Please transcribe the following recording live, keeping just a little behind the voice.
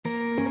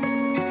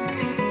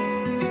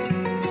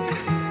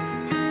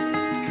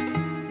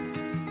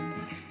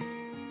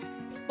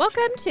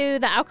Welcome to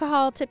the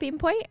Alcohol Tipping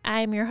Point.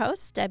 I'm your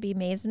host, Debbie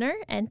Maisner,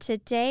 and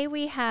today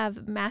we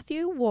have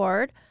Matthew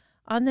Ward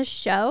on the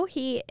show.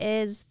 He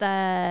is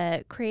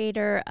the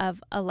creator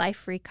of A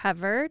Life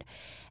Recovered,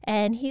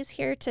 and he's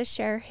here to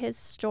share his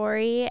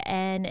story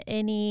and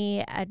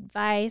any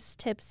advice,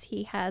 tips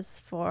he has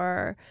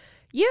for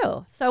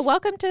you. So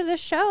welcome to the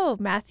show,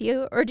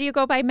 Matthew. Or do you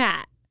go by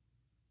Matt?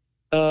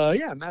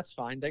 Yeah, Matt's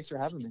fine. Thanks for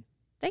having me.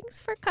 Thanks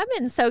for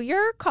coming. So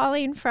you're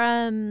calling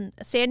from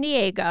San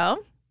Diego.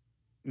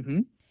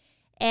 Mm-hmm.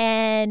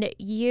 And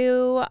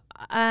you,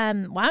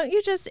 why don't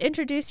you just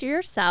introduce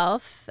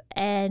yourself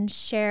and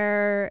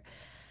share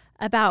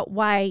about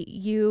why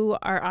you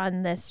are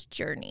on this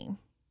journey?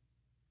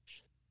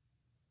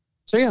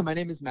 So yeah, my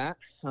name is Matt.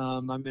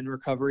 I'm in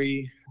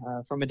recovery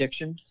from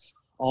addiction,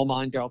 all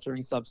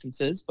mind-altering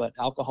substances, but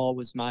alcohol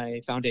was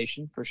my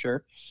foundation for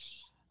sure.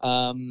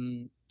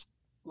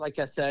 Like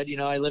I said,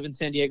 I live in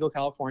San Diego,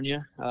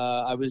 California.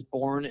 I was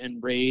born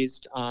and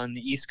raised on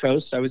the East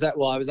Coast. I was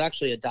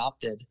actually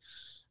adopted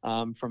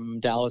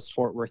from Dallas,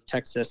 Fort Worth,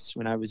 Texas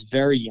when I was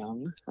very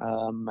young.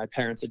 My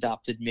parents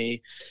adopted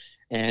me,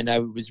 and I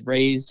was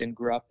raised and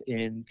grew up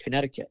in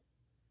Connecticut.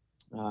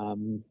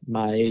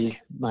 My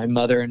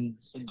mother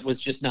was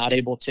just not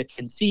able to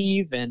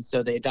conceive, and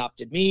so they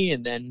adopted me,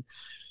 and then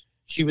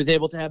she was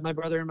able to have my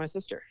brother and my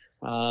sister.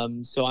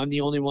 So I'm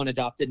the only one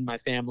adopted in my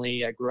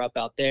family. I grew up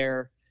out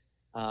there.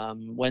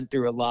 Went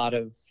through a lot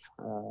of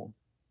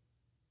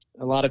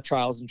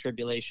trials and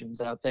tribulations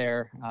out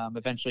there.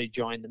 Eventually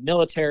joined the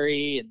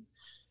military, and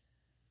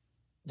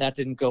that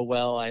didn't go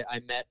well. I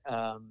met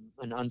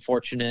an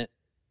unfortunate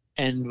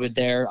end with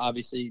there,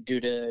 obviously due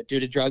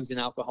to drugs and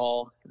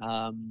alcohol.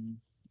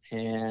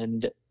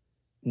 And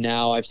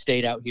now I've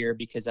stayed out here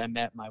because I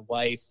met my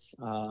wife.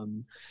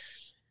 And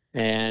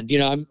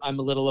I'm a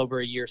little over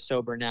a year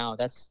sober now.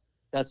 That's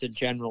a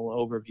general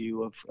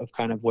overview of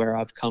kind of where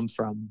I've come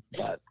from.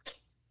 But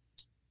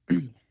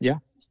yeah.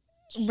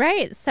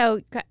 Right. So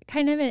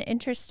kind of an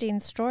interesting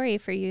story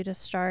for you to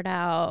start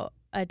out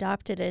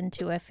adopted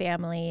into a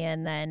family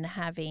and then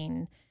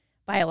having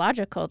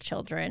biological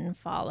children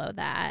follow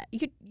that.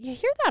 You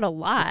hear that a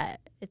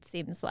lot, it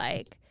seems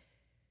like.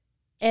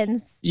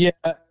 And yeah,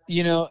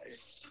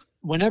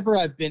 whenever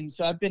I've been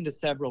to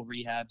several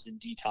rehabs and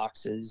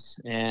detoxes,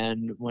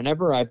 and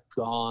whenever I've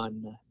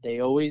gone, they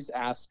always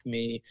ask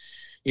me,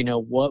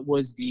 what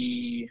was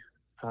the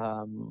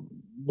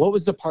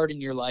part in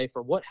your life,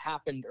 or what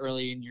happened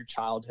early in your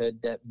childhood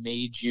that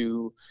made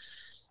you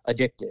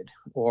addicted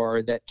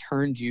or that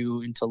turned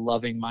you into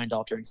loving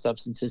mind-altering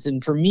substances?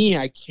 And for me,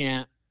 I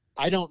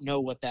don't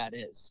know what that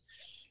is.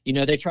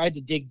 They tried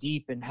to dig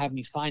deep and have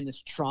me find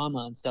this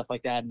trauma and stuff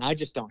like that, and I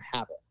just don't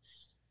have it.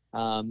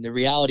 The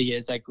reality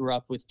is I grew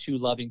up with two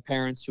loving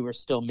parents who are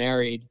still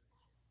married.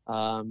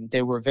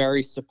 They were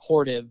very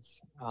supportive.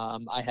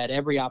 I had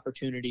every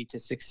opportunity to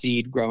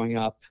succeed growing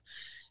up.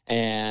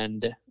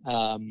 And,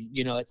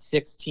 at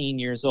 16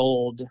 years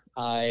old,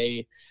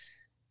 I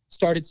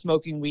started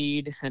smoking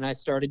weed and I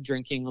started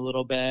drinking a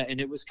little bit, and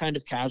it was kind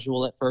of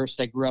casual at first.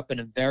 I grew up in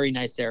a very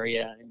nice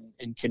area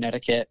in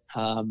Connecticut.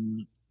 Had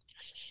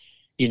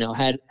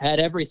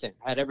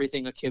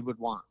everything a kid would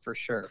want, for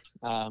sure.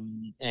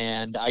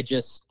 And I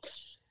just,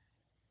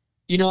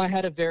 I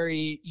had a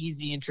very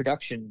easy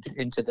introduction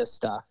into this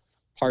stuff.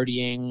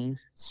 Partying,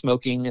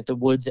 smoking at the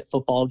woods at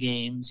football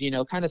games,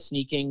 kind of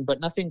sneaking,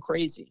 but nothing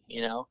crazy,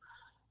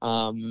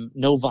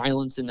 no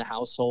violence in the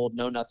household,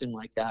 no, nothing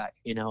like that.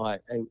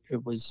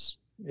 It was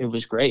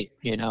great,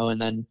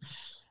 and then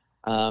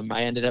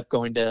I ended up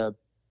going to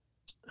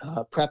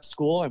prep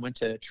school. I went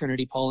to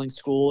Trinity Pauling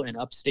School in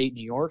upstate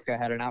New York. I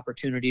had an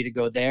opportunity to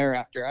go there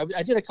after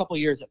I did a couple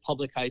years at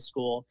public high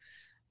school.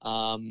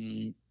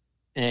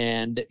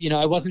 And,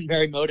 I wasn't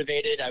very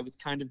motivated. I was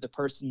kind of the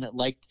person that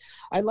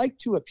I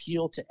liked to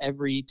appeal to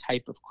every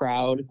type of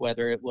crowd,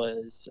 whether it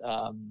was,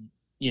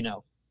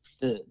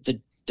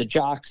 the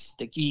jocks,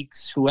 the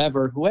geeks,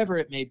 whoever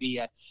it may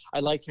be. I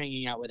like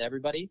hanging out with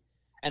everybody.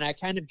 And I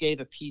kind of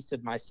gave a piece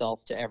of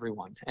myself to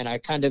everyone. And I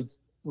kind of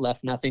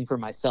left nothing for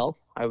myself.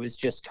 I was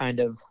just kind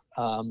of,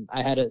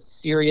 I had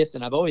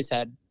and I've always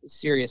had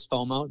serious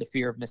FOMO, the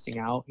fear of missing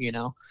out,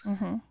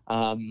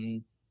 Mm-hmm.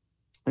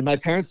 And my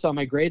parents saw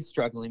my grades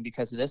struggling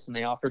because of this, and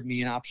they offered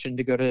me an option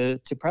to go to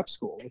prep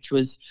school, it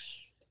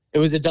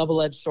was a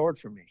double-edged sword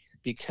for me,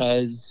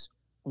 because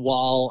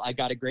while I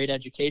got a great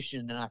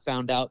education and I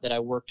found out that I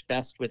worked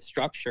best with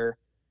structure,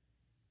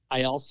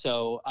 I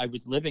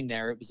was living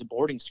there. It was a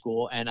boarding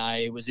school, and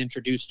I was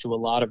introduced to a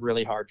lot of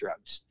really hard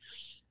drugs.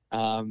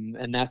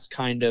 And that's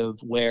kind of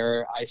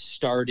where I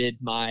started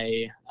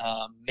my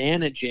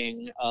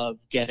managing of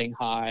getting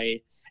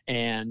high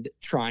and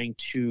trying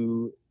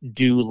to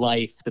do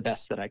life the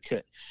best that I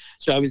could.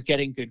 So I was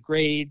getting good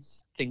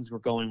grades. Things were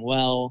going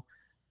well.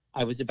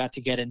 I was about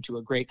to get into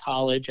a great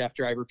college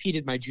after I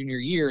repeated my junior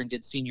year and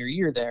did senior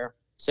year there.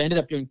 So I ended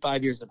up doing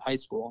 5 years of high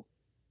school.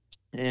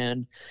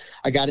 And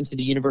I got into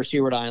the University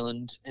of Rhode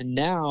Island. And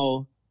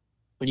now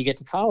when you get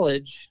to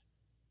college,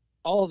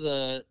 all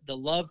the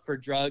love for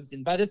drugs.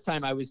 And by this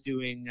time I was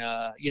doing,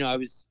 I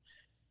was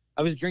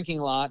I was drinking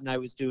a lot, and I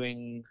was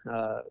doing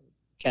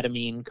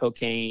ketamine,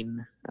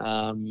 cocaine,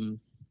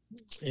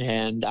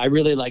 and I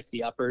really liked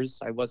the uppers.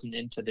 I wasn't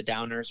into the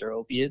downers or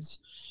opiates.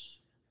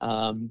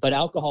 But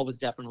alcohol was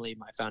definitely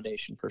my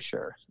foundation for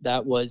sure.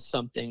 That was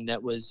something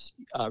that was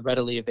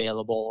readily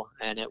available,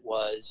 and it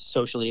was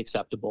socially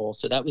acceptable.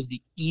 So that was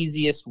the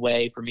easiest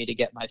way for me to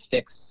get my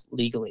fix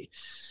legally.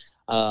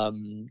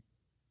 And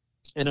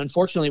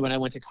unfortunately, when I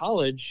went to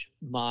college,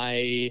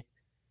 my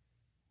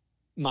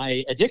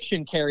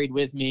addiction carried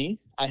with me.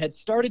 I had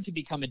started to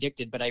become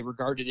addicted, but I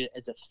regarded it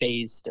as a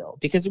phase still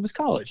because it was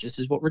college. This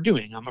is what we're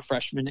doing. I'm a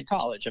freshman at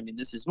college. I mean,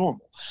 this is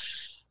normal.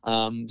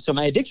 So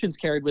my addictions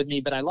carried with me,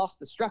 but I lost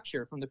the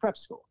structure from the prep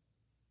school.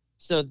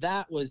 So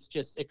that was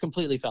just, it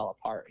completely fell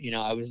apart. You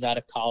know, I was out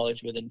of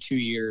college within 2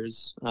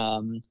 years.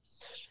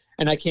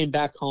 And I came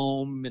back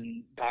home,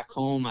 and back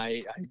home,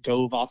 I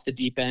dove off the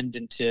deep end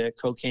into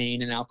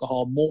cocaine and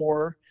alcohol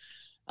more.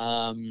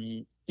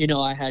 You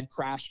know, I had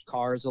crashed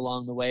cars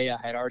along the way. I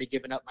had already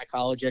given up my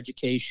college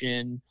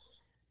education.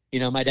 You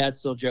know, my dad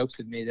still jokes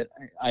with me that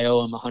I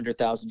owe him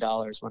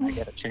 $100,000 when I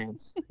get a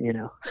chance, you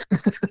know.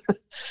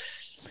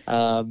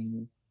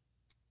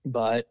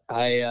 But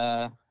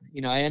I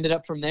ended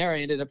up from there. I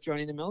ended up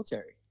joining the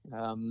military.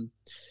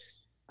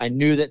 I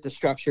knew that the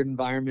structured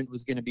environment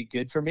was going to be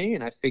good for me,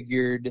 and I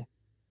figured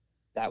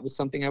that was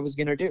something I was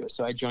going to do.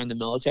 So I joined the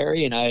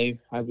military, and I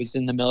was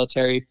in the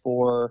military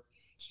for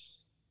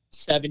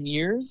 7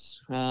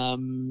 years.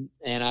 And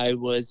I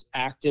was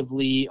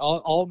actively,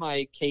 all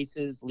my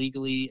cases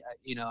legally,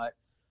 you know,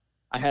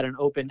 I had an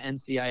open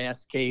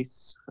NCIS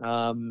case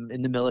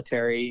in the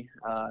military,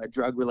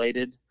 drug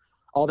related.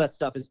 All that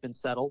stuff has been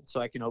settled, so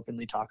I can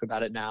openly talk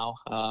about it now.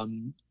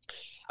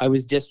 I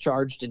was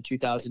discharged in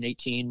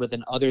 2018 with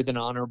an other than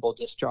honorable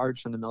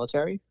discharge from the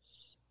military.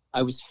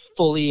 I was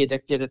fully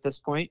addicted at this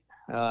point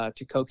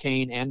to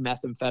cocaine and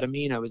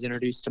methamphetamine. I was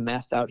introduced to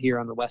meth out here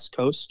on the West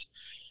Coast.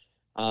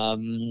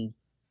 And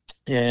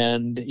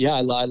yeah,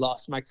 I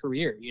lost my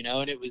career, you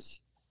know, and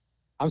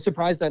I'm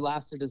surprised I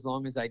lasted as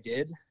long as I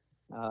did.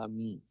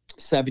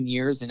 7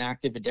 years in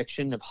active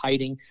addiction of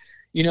hiding.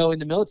 You know, in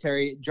the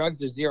military,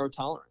 drugs are zero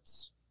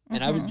tolerance.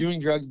 And I was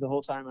doing drugs the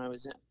whole time I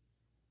was in.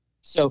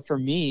 So for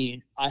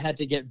me, I had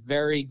to get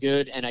very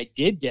good, and I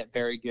did get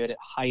very good at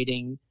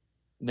hiding,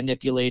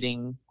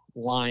 manipulating,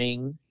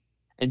 lying,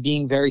 and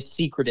being very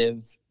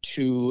secretive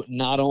to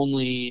not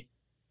only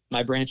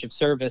my branch of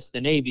service, the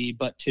Navy,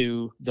 but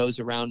to those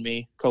around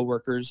me,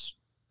 coworkers,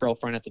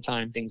 girlfriend at the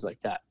time, things like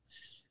that.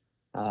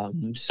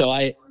 So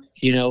I,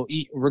 you know,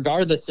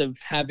 regardless of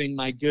having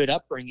my good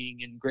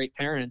upbringing and great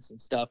parents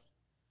and stuff,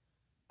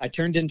 I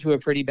turned into a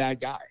pretty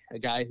bad guy, a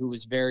guy who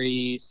was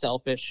very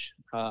selfish,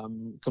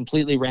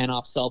 completely ran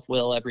off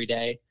self-will every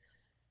day,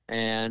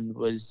 and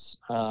was,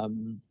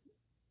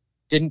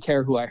 didn't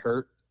care who I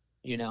hurt,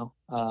 you know.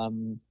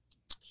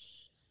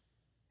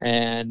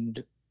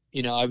 And,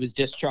 you know, I was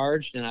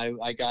discharged, and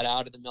I got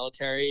out of the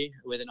military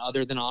with an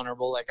other than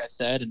honorable, like I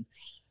said. And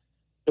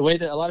the way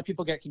that a lot of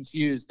people get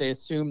confused, they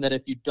assume that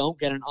if you don't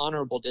get an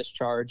honorable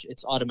discharge,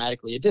 it's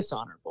automatically a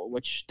dishonorable,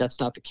 which that's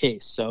not the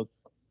case. So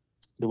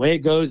the way it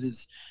goes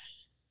is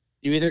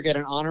you either get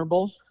an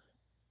honorable,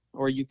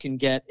 or you can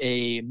get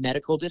a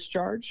medical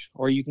discharge,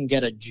 or you can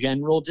get a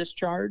general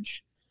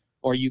discharge,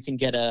 or you can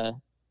get a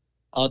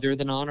other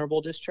than honorable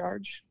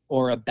discharge,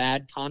 or a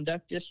bad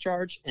conduct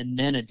discharge, and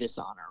then a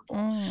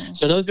dishonorable.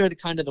 So those are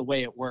the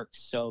way it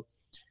works. So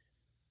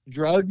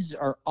drugs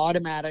are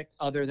automatic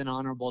other than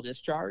honorable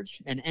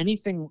discharge, and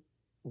anything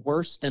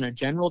worse than a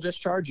general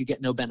discharge, you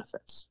get no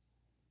benefits.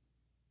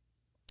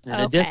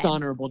 And a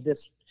dishonorable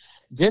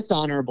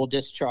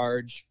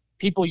discharge,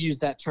 people use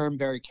that term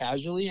very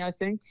casually, I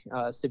think,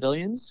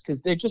 civilians,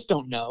 because they just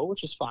don't know,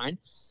 which is fine.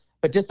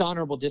 But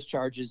dishonorable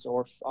discharges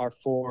are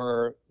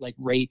for like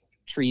rape,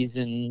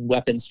 treason,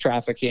 weapons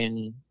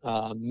trafficking,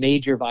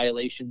 major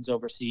violations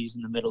overseas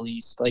in the Middle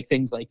East, like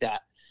things like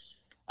that.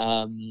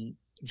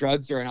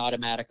 Drugs are an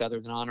automatic other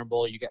than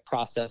honorable. You get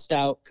processed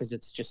out because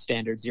it's just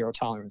standard zero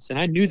tolerance. And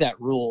I knew that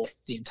rule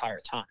the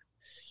entire time.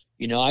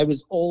 You know, I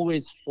was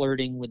always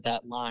flirting with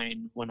that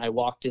line when I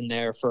walked in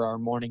there for our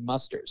morning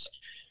musters.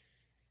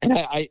 And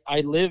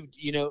I lived,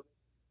 you know,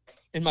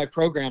 in my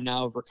program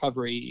now of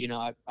recovery, you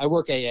know, I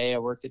work AA, I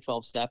work the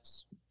 12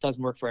 steps. It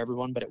doesn't work for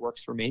everyone, but it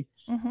works for me.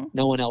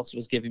 No one else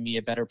was giving me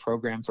a better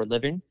program for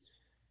living.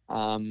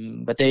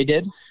 But they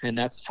did. And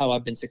that's how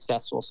I've been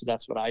successful. So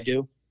that's what I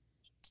do.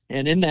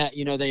 And in that,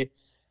 you know,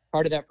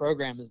 part of that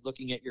program is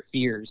looking at your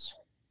fears.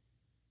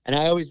 And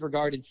I always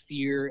regarded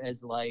fear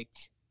as like,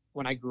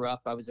 when I grew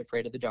up, I was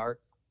afraid of the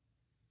dark,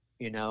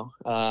 you know,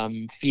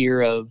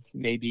 fear of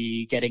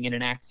maybe getting in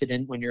an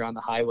accident when you're on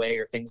the highway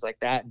or things like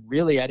that. And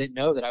really, I didn't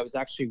know that I was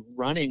actually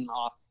running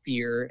off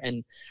fear,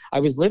 and I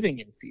was living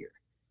in fear.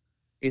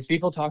 Because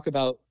people talk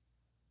about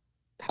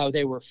how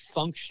they were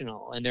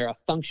functional and they're a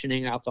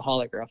functioning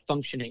alcoholic or a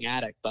functioning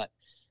addict. But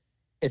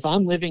if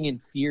I'm living in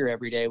fear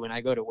every day when I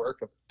go to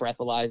work of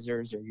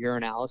breathalyzers or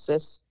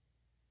urinalysis,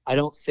 I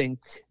don't think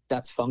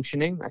that's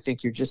functioning. I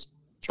think you're just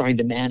trying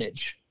to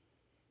manage.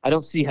 I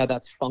don't see how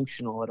that's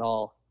functional at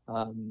all.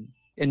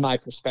 In my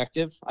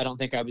perspective, I don't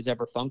think I was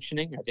ever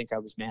functioning. I think I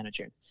was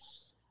managing.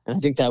 And I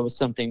think that was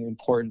something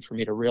important for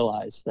me to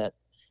realize, that,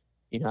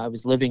 I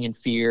was living in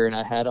fear, and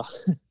I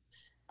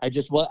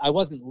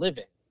wasn't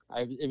living.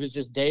 It was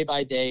just day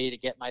by day to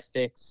get my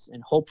fix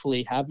and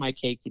hopefully have my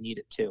cake and eat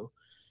it too.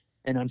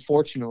 And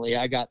unfortunately,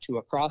 I got to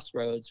a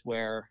crossroads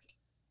where,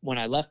 when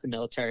I left the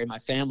military, my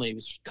family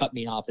was cut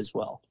me off as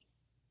well.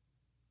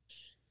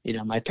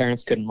 My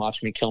parents couldn't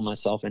watch me kill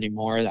myself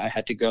anymore. I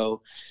had to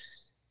go.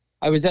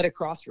 I was at a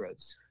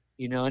crossroads,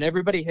 and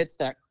everybody hits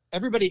that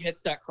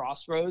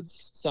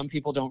crossroads. Some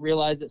people don't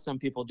realize it, some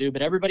people do,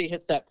 but everybody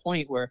hits that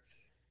point where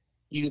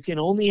you can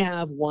only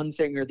have one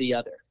thing or the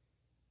other.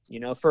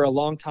 For a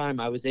long time,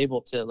 I was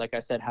able to, like I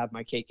said, have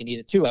my cake and eat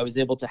it too. I was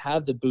able to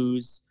have the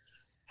booze,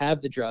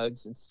 have the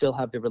drugs, and still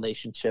have the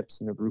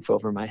relationships and the roof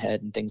over my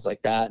head and things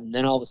like that. And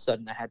then all of a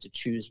sudden I had to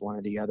choose one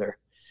or the other.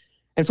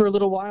 And for a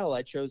little while,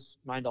 I chose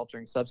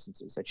mind-altering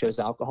substances. I chose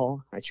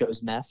alcohol. I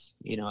chose meth.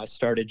 I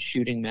started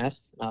shooting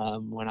meth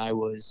when I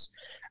was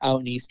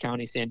out in East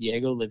County, San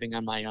Diego, living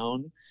on my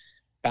own,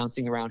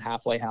 bouncing around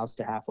halfway house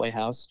to halfway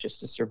house just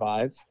to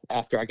survive.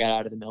 After I got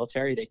out of the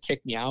military, they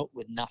kicked me out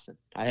with nothing.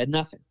 I had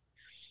nothing.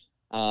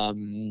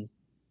 And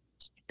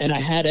I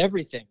had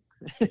everything.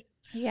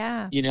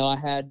 Yeah.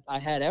 I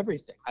had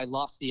everything. I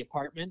lost the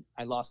apartment.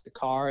 I lost the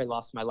car. I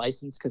lost my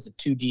license because of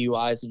 2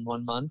 DUIs in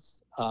 1 month.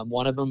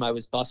 One of them, I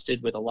was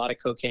busted with a lot of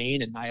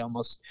cocaine, and I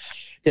almost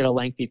did a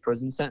lengthy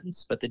prison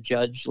sentence, but the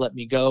judge let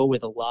me go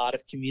with a lot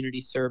of community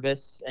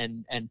service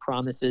and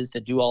promises to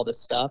do all this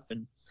stuff.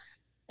 And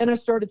I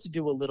started to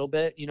do a little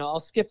bit. I'll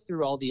skip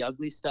through all the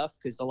ugly stuff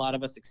because a lot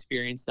of us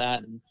experience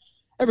that, and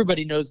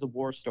everybody knows the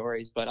war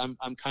stories, but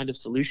I'm kind of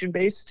solution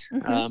based.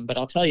 Mm-hmm. But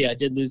I'll tell you, I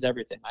did lose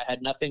everything. I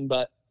had nothing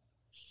but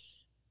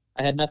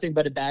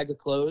a bag of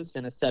clothes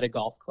and a set of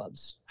golf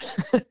clubs.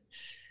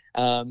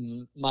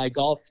 My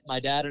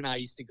dad and I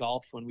used to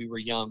golf when we were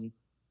young,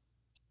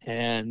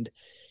 and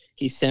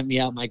he sent me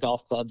out my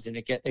golf clubs, and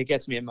it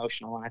gets me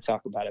emotional when I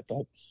talk about it,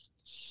 but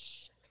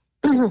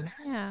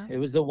yeah, it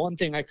was the one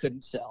thing I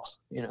couldn't sell,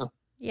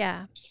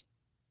 Yeah.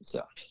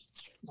 So,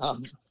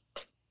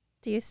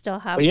 do you still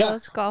have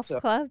those golf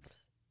clubs?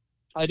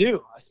 I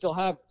do. I still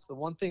have. It's the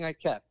one thing I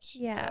kept.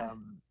 Yeah.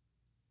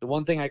 The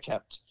one thing I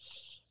kept.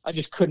 I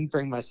just couldn't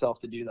bring myself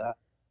to do that.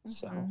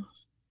 Mm-hmm.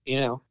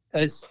 So,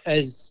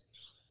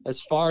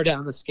 as far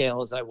down the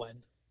scale as I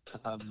went,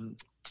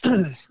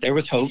 there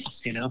was hope,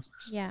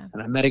 Yeah.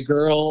 And I met a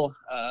girl.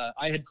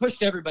 I had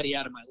pushed everybody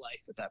out of my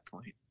life at that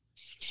point,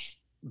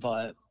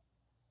 but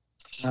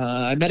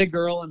I met a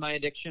girl in my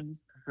addiction.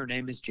 Her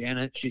name is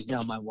Janet. She's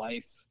now my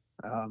wife.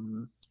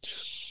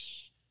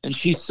 And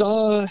she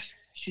saw,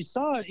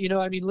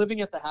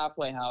 living at the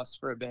halfway house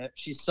for a bit,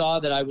 she saw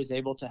that I was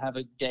able to have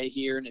a day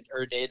here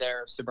or a day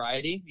there of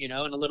sobriety, and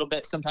a little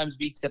bit, sometimes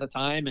weeks at a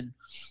time. And,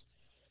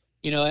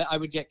 I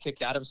would get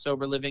kicked out of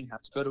sober living,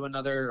 have to go to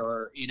another,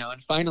 or,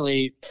 and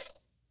finally,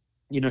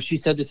 she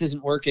said, "This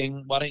isn't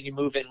working. Why don't you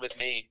move in with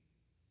me?"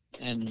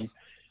 And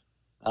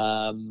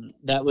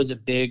that was a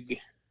big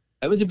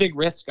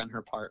risk on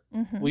her part.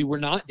 Mm-hmm. We were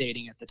not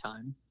dating at the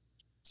time.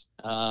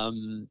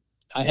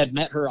 I had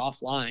met her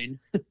offline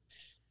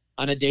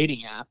on a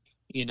dating app,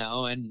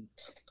 and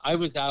I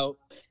was out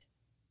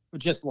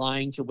just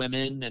lying to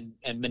women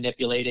and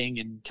manipulating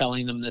and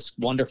telling them this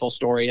wonderful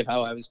story of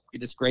how I was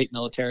this great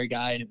military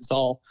guy. And it was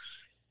all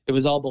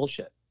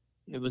bullshit.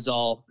 It was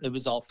all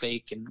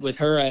fake. And with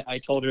her, I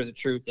told her the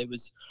truth. It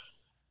was,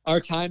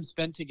 our time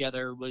spent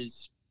together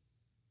was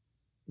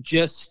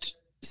just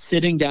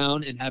sitting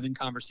down and having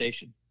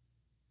conversation.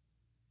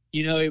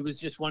 It was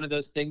just one of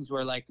those things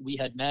where, like, we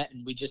had met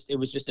and it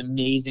was just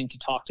amazing to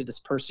talk to this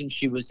person.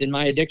 She was in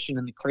my addiction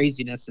and the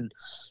craziness and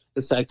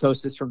the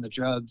psychosis from the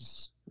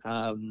drugs.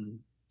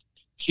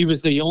 She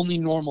was the only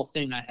normal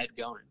thing I had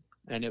going.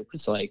 And it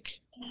was like,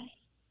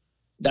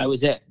 that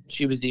was it.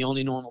 She was the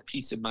only normal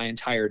piece of my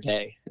entire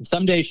day. And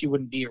some days she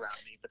wouldn't be around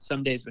me, but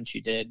some days when she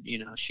did,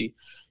 she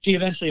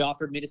eventually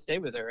offered me to stay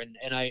with her. And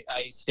I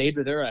stayed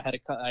with her.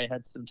 I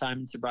had some time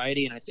in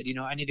sobriety, and I said,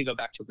 I need to go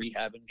back to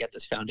rehab and get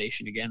this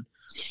foundation again.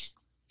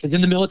 Because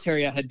in the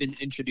military, I had been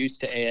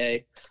introduced to AA.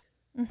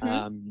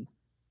 Mm-hmm.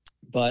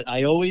 But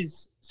I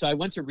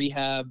went to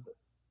rehab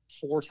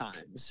 4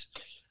 times.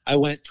 I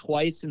went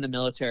twice in the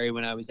military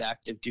when I was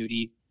active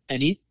duty.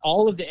 And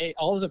all of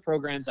the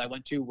programs I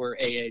went to were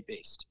AA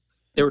based.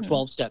 They were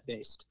 12-step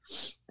based.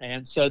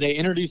 And so they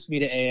introduced me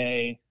to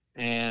AA,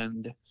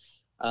 and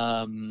I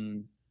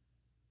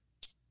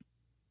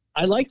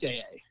liked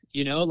AA.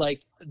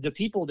 Like, the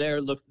people there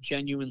looked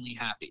genuinely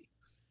happy.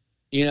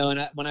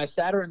 And when I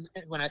sat in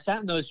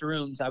those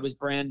rooms, I was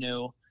brand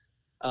new.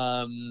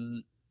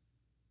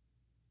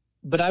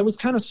 But I was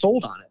kind of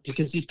sold on it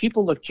because these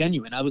people look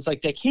genuine. I was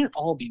like, they can't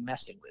all be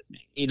messing with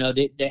me.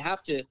 They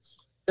have to.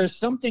 There's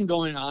something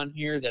going on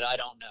here that I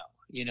don't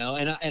know,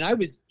 and I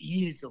was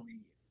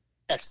easily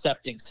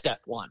accepting step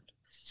 1.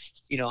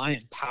 I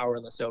am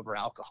powerless over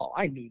alcohol.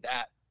 I knew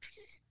that.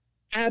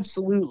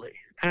 Absolutely.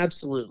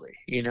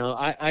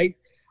 I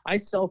I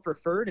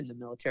self-referred in the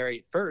military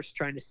at first,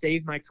 trying to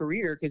save my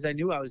career because I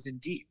knew I was in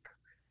deep.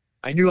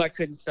 I knew I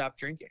couldn't stop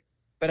drinking,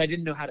 but I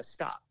didn't know how to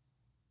stop.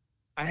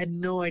 I had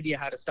no idea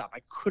how to stop.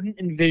 I couldn't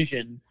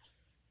envision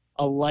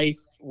a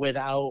life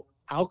without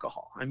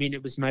alcohol. I mean,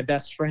 it was my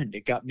best friend.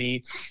 It got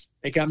me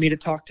to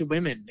talk to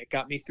women. It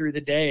got me through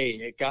the day.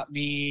 It got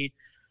me,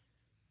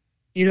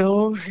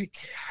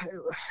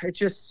 it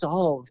just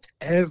solved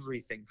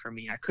everything for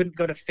me. I couldn't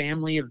go to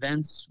family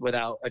events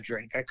without a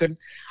drink. I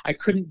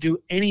couldn't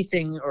do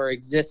anything or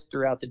exist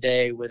throughout the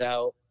day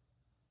without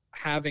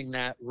having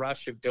that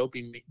rush of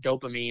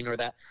dopamine or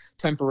that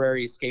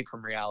temporary escape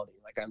from reality.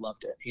 Like, I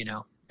loved it,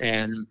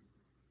 and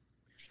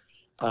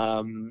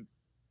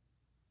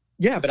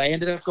but I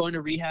ended up going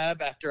to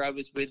rehab after I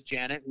was with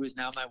Janet, who is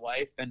now my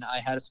wife, and I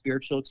had a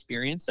spiritual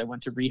experience. I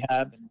went to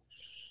rehab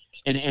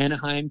in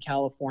Anaheim,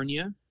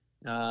 California,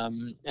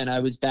 and I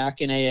was back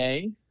in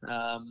AA,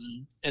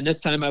 and this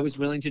time I was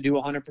willing to do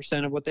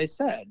 100% of what they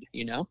said.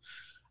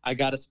 I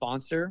got a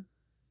sponsor,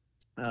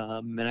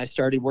 and I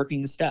started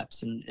working the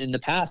steps. And in the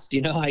past,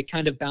 I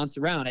kind of bounced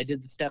around. I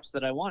did the steps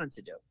that I wanted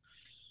to do.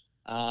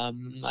 I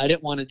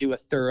didn't want to do a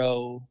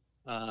thorough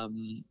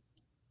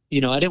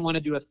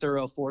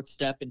fourth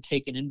step and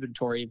take an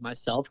inventory of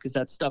myself, because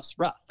that stuff's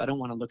rough. I don't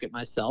want to look at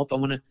myself.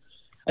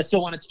 I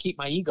still wanted to keep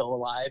my ego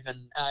alive, and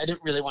I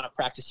didn't really want to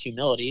practice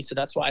humility. So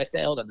that's why I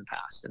failed in the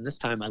past. And this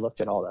time I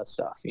looked at all that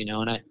stuff,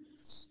 and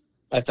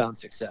I found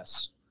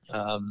success.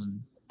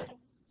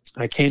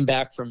 I came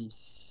back from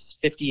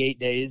 58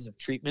 days of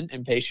treatment,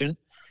 inpatient.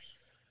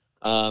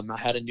 I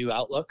had a new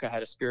outlook. I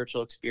had a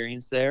spiritual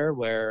experience there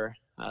where,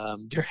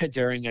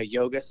 during a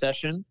yoga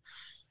session,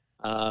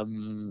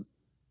 and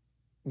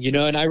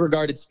I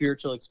regarded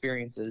spiritual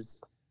experiences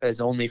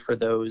as only for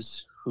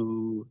those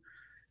who,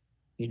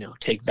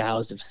 take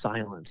vows of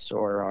silence,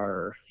 or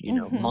are,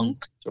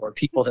 monks, or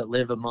people that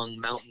live among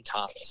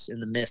mountaintops in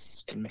the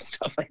mist and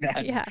stuff like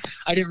that. Yeah.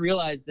 I didn't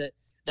realize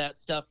that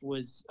stuff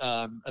was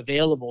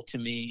available to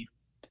me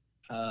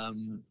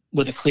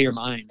with a clear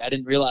mind. I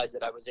didn't realize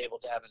that I was able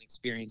to have an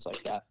experience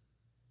like that.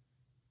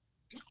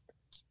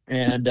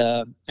 And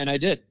I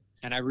did.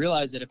 And I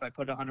realized that if I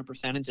put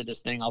 100% into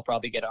this thing, I'll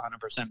probably get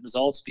 100%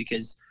 results,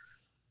 because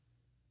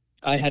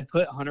I had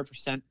put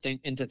 100%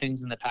 into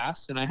things in the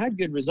past, and I had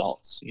good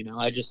results.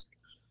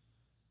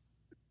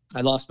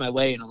 I lost my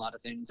way in a lot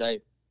of things. I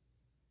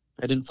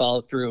didn't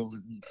follow through.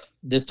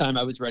 This time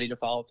I was ready to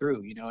follow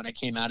through, and I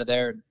came out of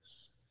there.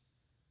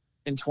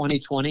 In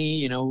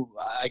 2020,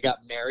 I got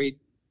married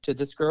to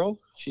this girl.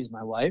 She's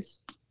my wife.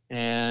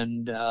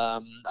 And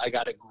I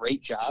got a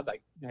great job.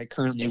 I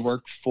currently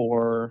work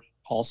for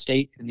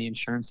Allstate in the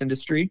insurance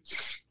industry.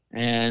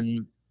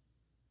 And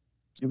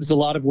it was a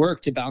lot of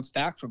work to bounce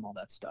back from all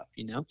that stuff,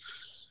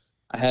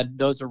 I had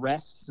those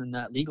arrests and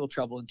that legal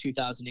trouble in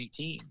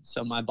 2018.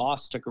 So my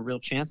boss took a real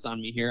chance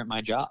on me here at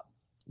my job.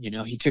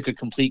 He took a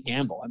complete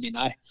gamble. I mean,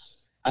 I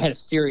had a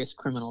serious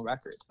criminal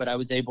record, but I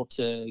was able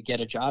to get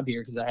a job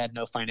here because I had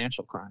no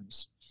financial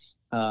crimes.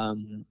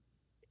 And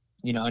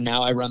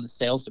now I run the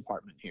sales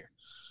department here.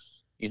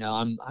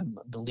 I'm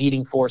the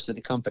leading force of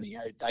the company.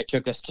 I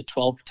took us to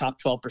top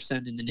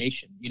 12% in the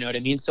nation. You know what I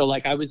mean? So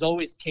like, I was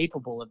always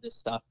capable of this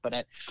stuff,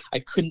 but I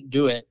couldn't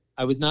do it.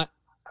 I was not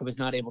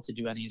able to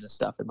do any of this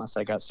stuff unless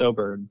I got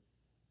sober. And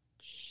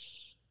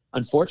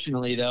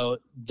unfortunately, though,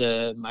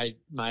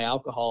 my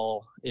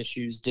alcohol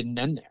issues didn't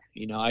end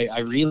there. I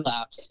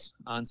relapsed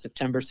on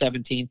September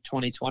 17th,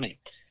 2020.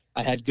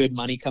 I had good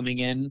money coming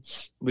in.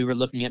 We were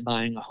looking at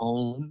buying a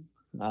home.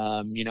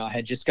 I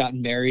had just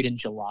gotten married in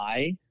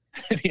July.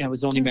 I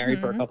was only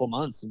married for a couple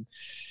months, and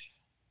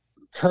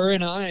her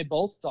and I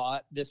both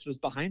thought this was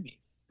behind me.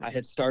 I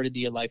had started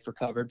the A Life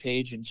Recovered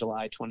page in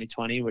July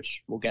 2020,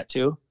 which we'll get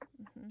to.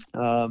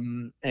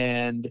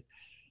 And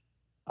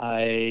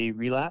I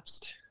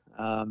relapsed.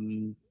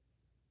 And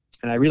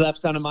I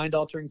relapsed on a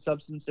mind-altering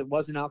substance. It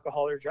wasn't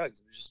alcohol or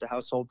drugs. It was just a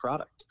household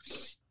product.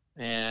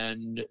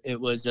 And it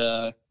was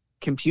a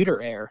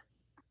computer error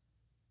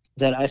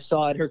that I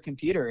saw at her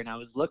computer, and I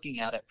was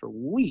looking at it for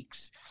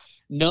weeks,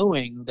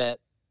 knowing that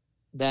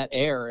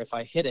error, if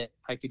I hit it,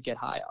 I could get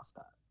high off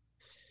that.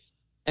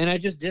 And I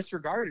just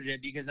disregarded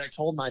it because I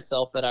told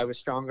myself that I was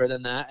stronger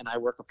than that, and I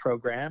work a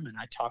program, and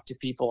I talk to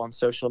people on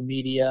social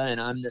media,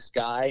 and I'm this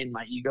guy, and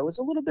my ego was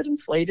a little bit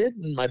inflated,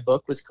 and my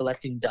book was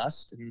collecting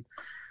dust, and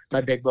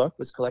my big book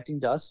was collecting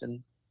dust,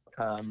 and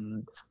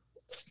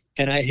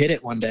I hit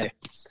it one day.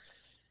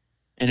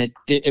 And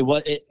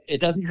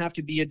it doesn't have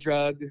to be a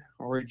drug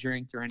or a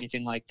drink or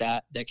anything like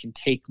that can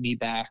take me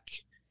back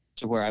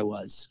to where I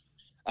was.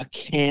 A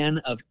can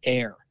of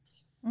air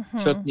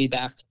took me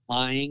back to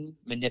lying,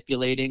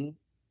 manipulating,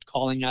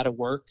 calling out of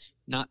work,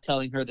 not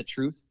telling her the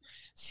truth,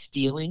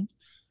 stealing.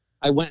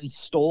 I went and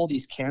stole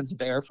these cans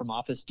of air from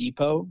Office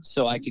Depot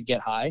so I could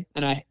get high,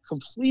 and I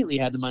completely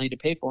had the money to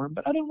pay for them,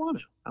 but I didn't want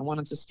to. I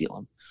wanted to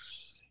steal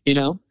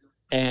them,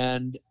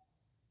 and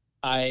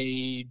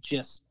I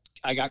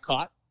got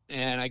caught,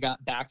 and I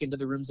got back into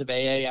the rooms of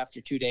AA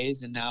after 2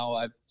 days, and now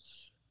I've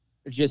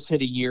just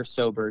hit a year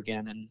sober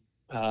again, and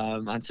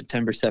on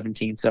September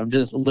 17th. So I'm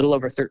just a little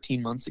over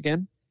 13 months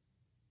again.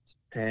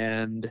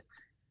 And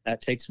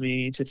that takes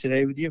me to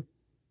today with you.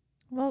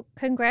 Well,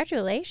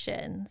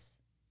 congratulations.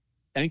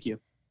 Thank you.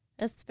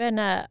 It's been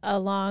a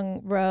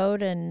long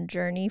road and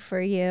journey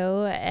for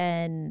you,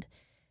 and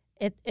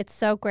it's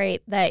so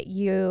great that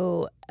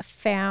you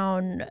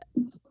found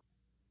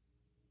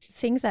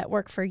things that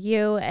work for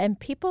you and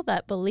people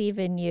that believe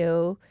in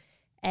you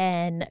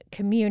and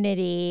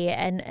community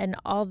and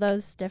all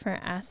those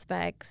different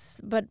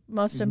aspects. But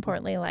most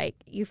importantly, like,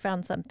 you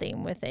found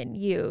something within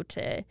you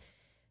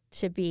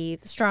to be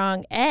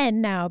strong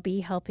and now be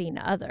helping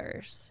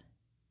others.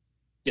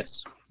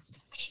 Yes.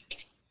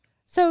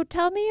 So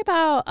tell me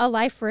about A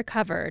Life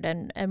Recovered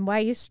and why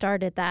you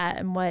started that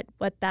and what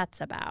that's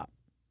about.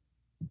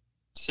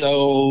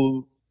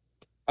 So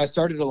I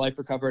started A Life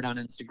Recovered on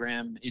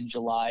Instagram in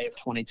July of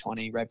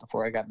 2020, right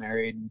before I got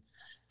married.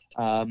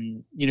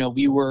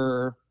 We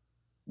were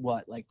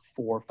like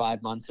 4 or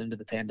 5 months into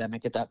the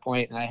pandemic at that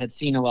point, and I had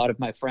seen a lot of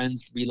my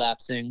friends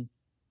relapsing,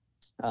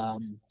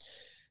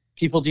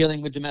 people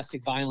dealing with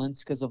domestic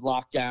violence because of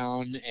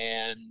lockdown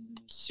and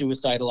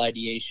suicidal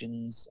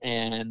ideations,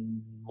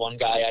 and one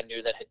guy I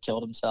knew that had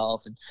killed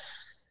himself, and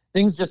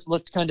things just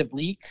looked kind of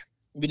bleak.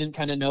 We didn't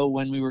kind of know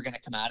when we were going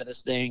to come out of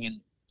this thing, and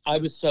I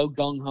was so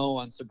gung-ho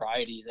on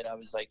sobriety that I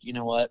was like, you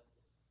know what?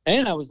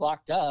 And I was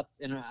locked up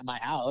in my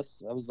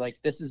house. I was like,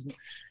 this is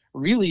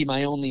really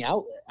my only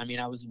outlet. I mean,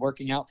 I was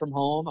working out from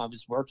home. I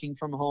was working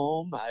from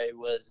home. I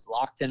was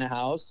locked in a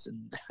house.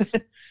 And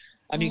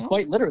I mean,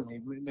 quite literally,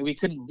 we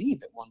couldn't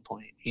leave at one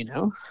point,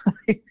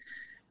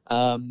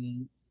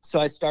 So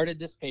I started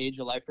this page,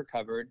 A Life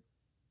Recovered,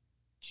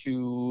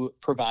 to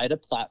provide a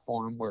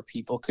platform where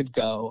people could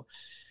go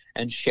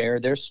and share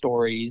their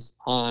stories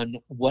on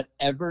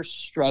whatever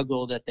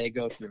struggle that they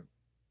go through.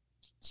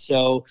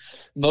 So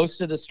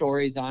most of the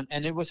stories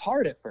and it was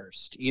hard at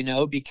first,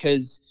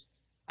 because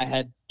I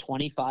had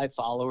 25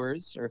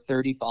 followers or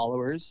 30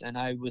 followers, and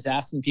I was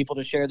asking people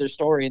to share their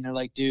story, and they're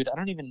like, dude, I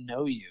don't even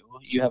know you.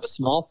 You have a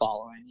small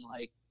following.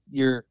 Like,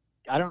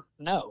 I don't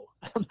know.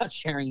 I'm not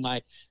sharing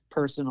my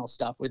personal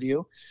stuff with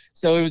you.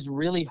 So it was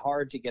really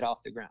hard to get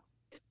off the ground.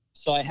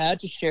 So I had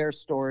to share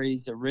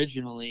stories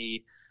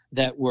originally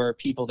that were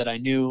people that I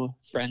knew,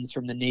 friends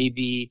from the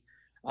Navy,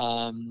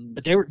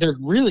 but they're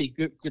really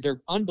good.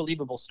 They're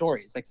unbelievable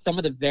stories. Like some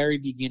of the very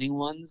beginning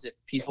ones,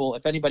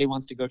 if anybody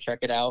wants to go check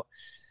it out,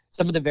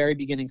 some of the very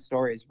beginning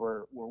stories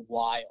were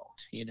wild.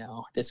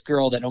 This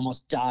girl that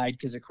almost died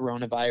because of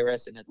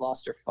coronavirus and had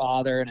lost her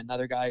father, and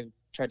another guy who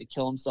tried to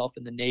kill himself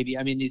in the Navy.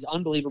 I mean, these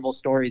unbelievable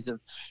stories of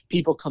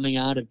people coming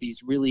out of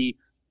these really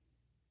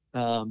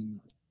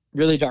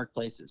dark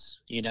places,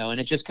 and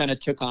it just kind of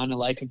took on a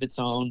life of its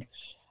own.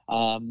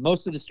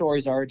 Most of the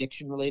stories are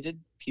addiction related,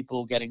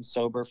 people getting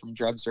sober from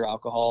drugs or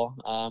alcohol.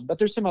 But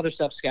there's some other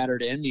stuff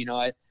scattered in.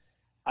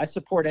 I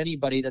support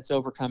anybody that's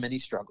overcome any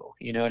struggle,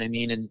 you know what I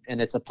mean?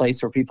 And it's a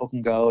place where people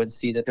can go and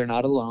see that they're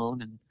not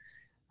alone. And,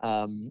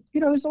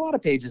 there's a lot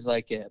of pages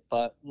like it.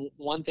 But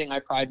one thing I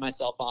pride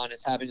myself on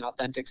is having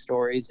authentic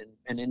stories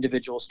and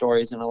individual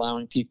stories, and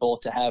allowing people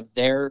to have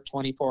their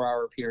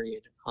 24-hour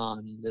period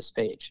on this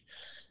page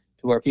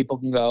to where people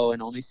can go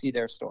and only see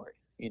their story.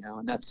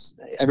 And that's,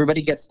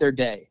 everybody gets their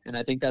day. And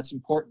I think that's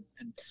important.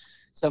 And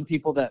some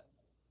people that,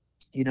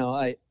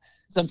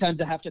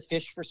 sometimes I have to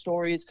fish for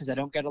stories because I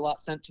don't get a lot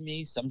sent to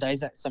me.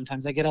 Sometimes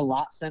I get a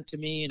lot sent to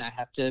me, and I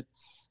have to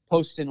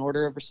post in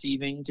order of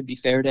receiving to be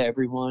fair to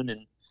everyone.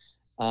 And,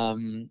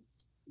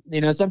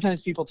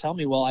 sometimes people tell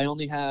me, well, I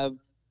only have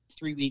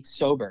 3 weeks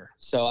sober,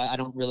 so I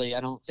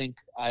don't think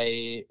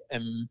I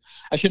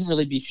shouldn't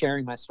really be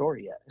sharing my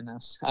story yet. And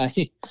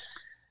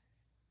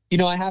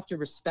I have to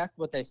respect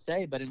what they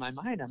say, but in my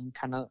mind,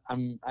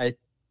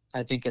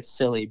 I think it's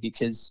silly,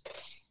 because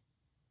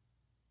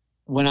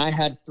when I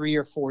had 3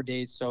 or 4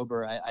 days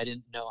sober, I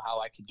didn't know how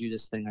I could do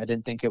this thing. I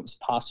didn't think it was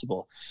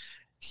possible.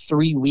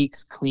 3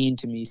 weeks clean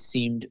to me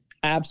seemed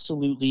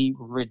absolutely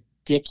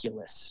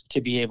ridiculous to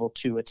be able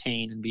to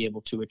attain and be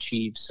able to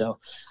achieve. So,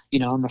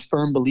 I'm a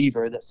firm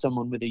believer that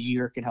someone with a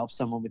year can help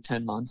someone with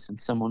 10 months, and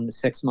someone with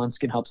 6 months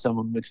can help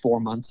someone with 4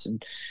 months,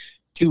 and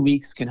 2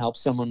 weeks can help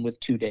someone with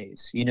 2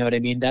 days. You know what I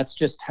mean? That's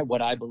just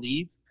what I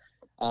believe.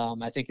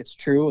 I think it's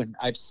true, and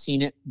I've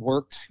seen it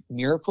work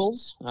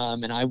miracles.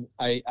 And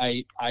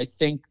I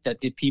think that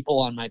the people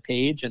on my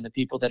page and the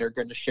people that are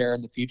going to share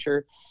in the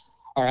future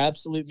are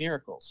absolute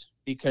miracles,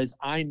 because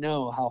I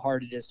know how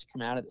hard it is to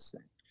come out of this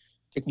thing.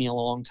 It took me a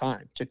long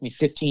time. It took me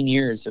 15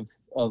 years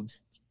of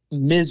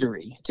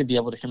misery to be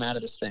able to come out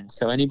of this thing.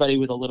 So anybody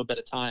with a little bit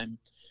of time,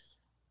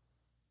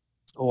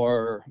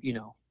 or,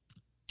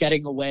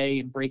 getting away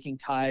and breaking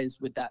ties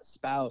with that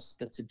spouse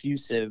that's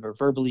abusive or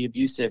verbally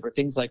abusive or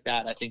things like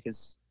that, I think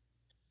is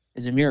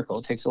a miracle.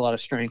 It takes a lot of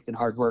strength and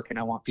hard work, and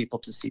I want people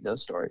to see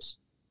those stories.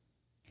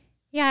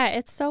 Yeah,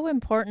 it's so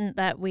important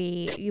that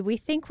we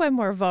think when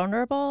we're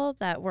vulnerable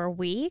that we're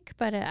weak,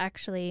 but it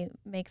actually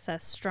makes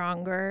us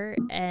stronger.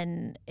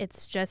 And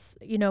it's just,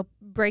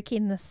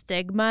 breaking the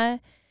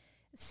stigma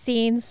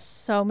seeing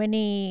so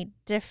many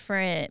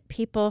different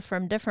people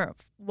from different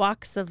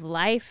walks of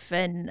life,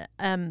 and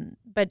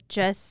but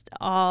just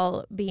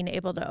all being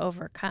able to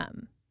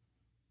overcome.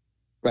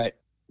 Right.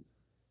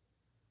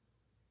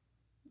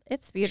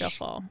 It's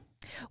beautiful.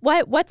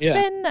 What's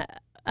Yeah.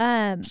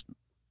 been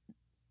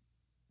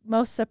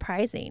most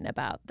surprising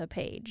about the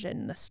page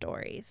and the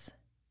stories?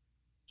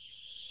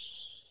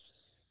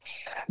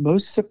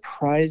 Most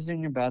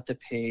surprising about the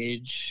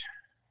page.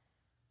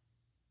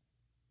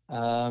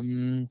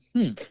 I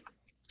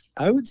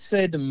would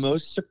say the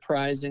most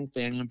surprising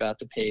thing about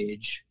the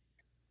page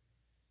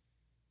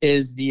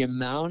is the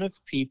amount of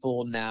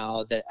people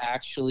now that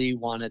actually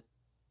want to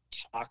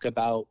talk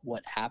about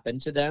what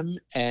happened to them,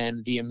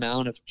 and the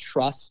amount of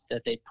trust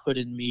that they put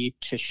in me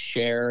to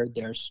share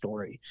their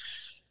story.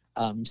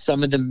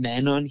 Some of the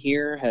men on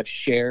here have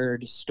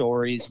shared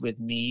stories with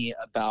me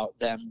about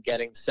them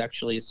getting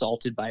sexually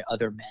assaulted by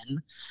other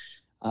men.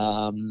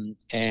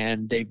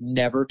 And they've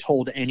never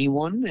told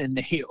anyone, and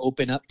they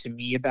open up to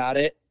me about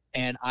it.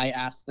 And I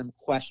ask them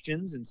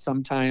questions, and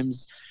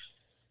sometimes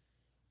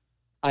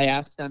I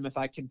ask them if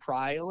I can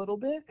pry a little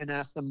bit and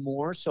ask them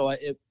more, so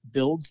it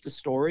builds the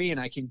story and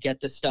I can get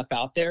this stuff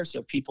out there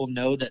so people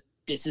know that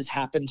this has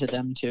happened to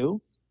them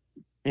too.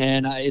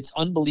 And it's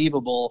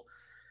unbelievable.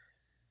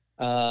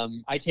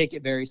 I take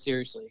it very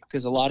seriously,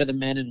 because a lot of the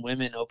men and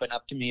women open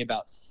up to me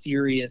about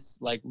serious,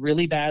 like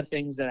really bad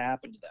things that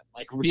happen to them,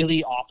 like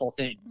really awful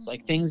things,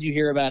 like things you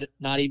hear about,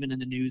 not even in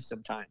the news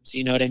sometimes,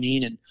 you know what I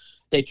mean? And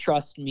they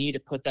trust me to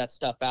put that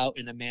stuff out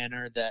in a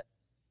manner that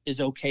is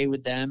okay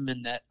with them,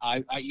 and that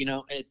I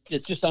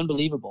it's just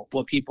unbelievable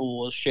what people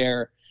will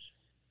share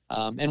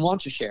and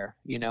want to share,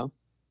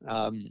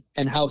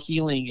 and how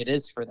healing it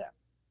is for them.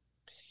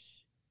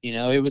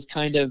 It was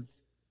kind of,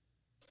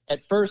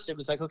 at first it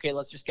was like, okay,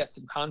 let's just get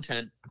some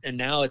content, and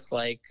now it's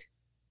like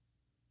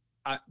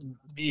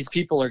these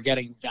people are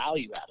getting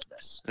value out of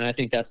this, and I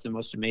think that's the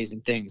most amazing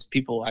thing. Is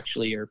people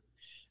actually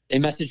they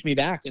message me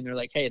back and they're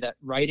like, hey, that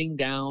writing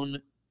down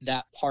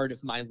that part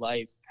of my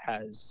life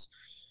has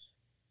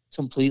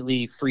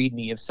completely freed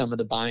me of some of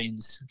the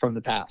binds from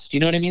the past.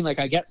 You know what I mean? Like,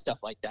 I get stuff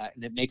like that,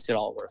 and it makes it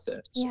all worth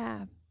it.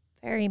 Yeah,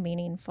 very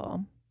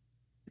meaningful.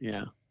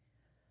 Yeah.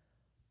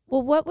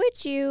 Well, what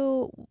would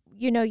you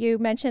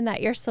mentioned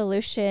that you're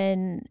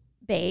solution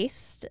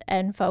based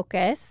and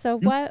focused. So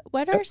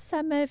what are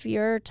some of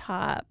your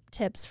top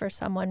tips for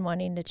someone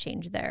wanting to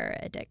change their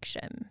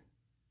addiction?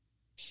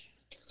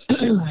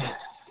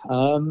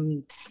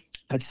 I'd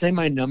say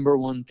my number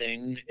one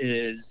thing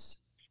is,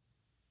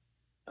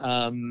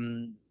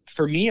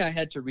 for me, I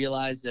had to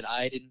realize that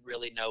I didn't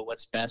really know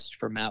what's best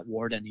for Matt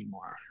Ward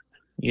anymore.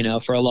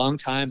 For a long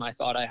time, I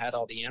thought I had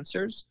all the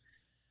answers.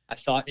 I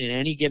thought in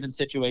any given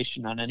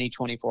situation, on any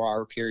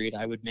 24-hour period,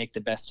 I would make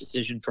the best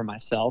decision for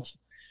myself.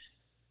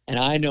 And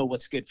I know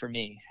what's good for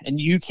me.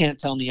 And you can't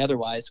tell me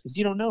otherwise, because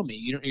you don't know me.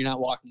 You're not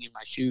walking in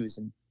my shoes.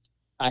 And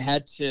I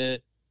had to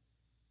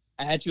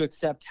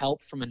accept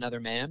help from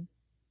another man.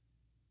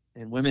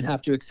 And women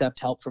have to accept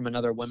help from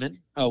another woman.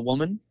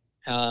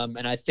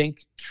 And I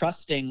think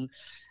trusting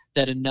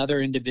that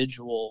another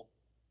individual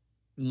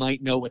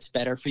might know what's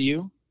better for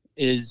you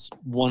is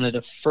one of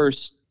the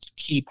first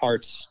key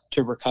parts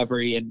to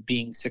recovery and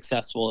being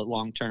successful at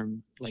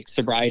long-term, like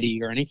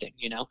sobriety or anything,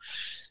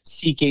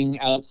 seeking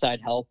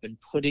outside help and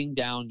putting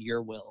down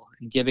your will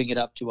and giving it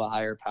up to a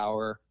higher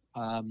power.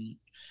 And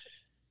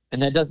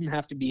that doesn't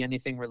have to be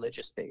anything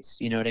religious based.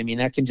 You know what I mean?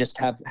 That can just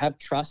have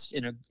trust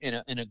in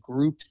a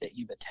group that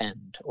you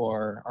attend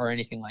or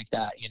anything like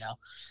that,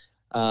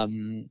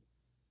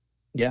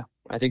 Yeah,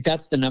 I think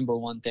that's the number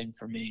one thing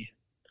for me,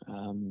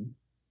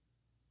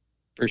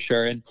 for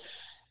sure. And,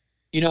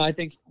 I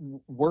think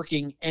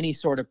working any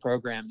sort of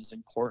program is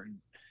important.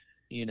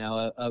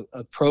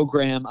 A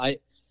program,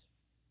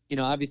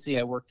 obviously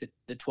I worked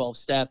the 12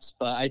 steps,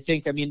 but I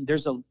think,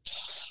 there's a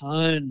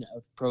ton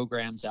of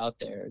programs out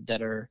there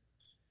that are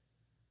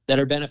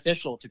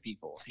beneficial to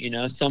people.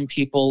 Some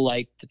people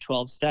like the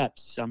 12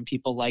 steps, some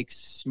people like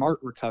SMART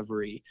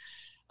recovery,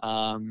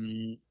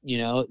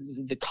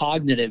 the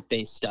cognitive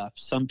based stuff.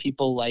 Some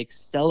people like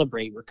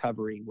Celebrate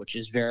recovery, which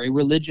is very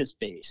religious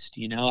based.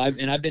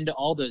 I've been to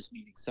all those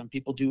meetings. Some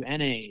people do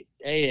NA,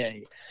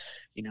 AA,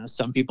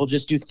 some people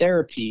just do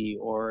therapy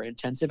or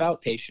intensive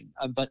outpatient,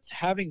 but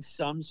having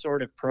some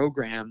sort of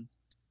program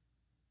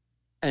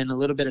and a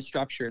little bit of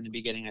structure in the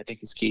beginning, I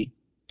think, is key.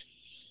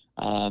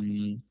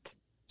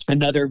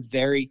 Another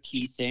very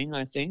key thing,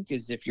 I think,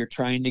 is if you're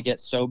trying to get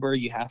sober,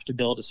 you have to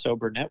build a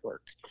sober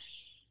network.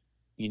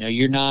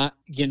 You're not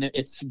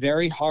it's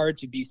very hard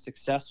to be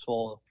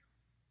successful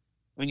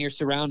when you're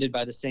surrounded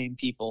by the same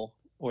people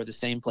or the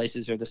same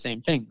places or the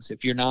same things.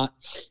 If you're not,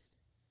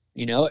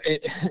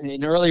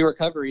 in early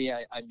recovery,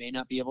 I may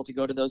not be able to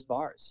go to those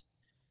bars.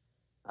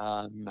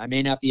 I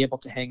may not be able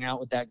to hang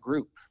out with that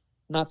group.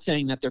 I'm not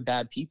saying that they're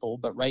bad people,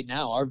 but right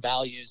now our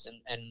values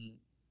and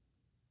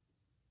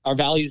our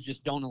values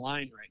just don't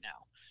align right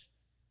now.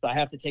 So I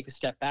have to take a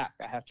step back.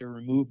 I have to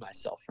remove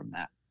myself from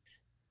that.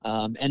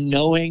 And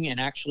knowing and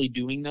actually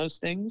doing those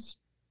things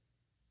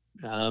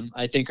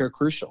I think are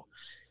crucial.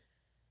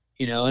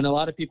 And a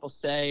lot of people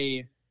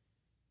say,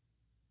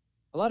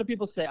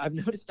 I've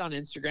noticed on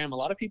Instagram, a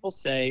lot of people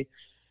say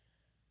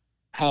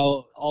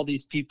how all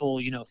these people,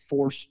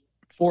 force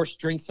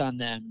drinks on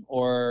them,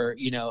 or,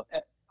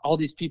 all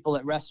these people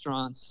at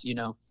restaurants,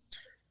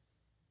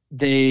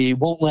 they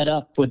won't let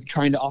up with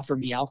trying to offer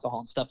me alcohol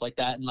and stuff like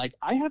that. And like,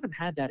 I haven't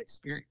had that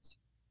experience.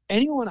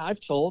 Anyone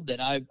I've told that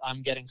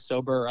I'm getting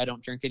sober or I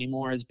don't drink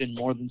anymore has been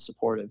more than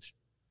supportive.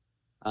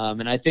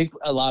 And I think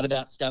a lot of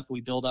that stuff we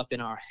build up in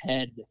our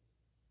head,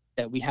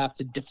 that we have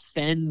to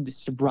defend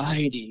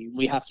sobriety.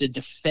 We have to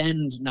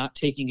defend not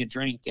taking a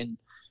drink. And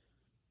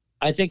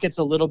I think it's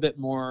a little bit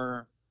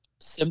more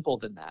simple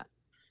than that.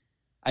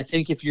 I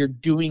think if you're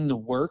doing the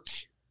work,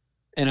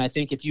 and I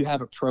think if you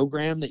have a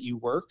program that you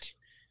work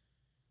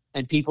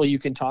and people you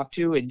can talk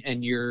to,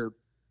 and you're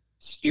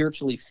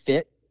spiritually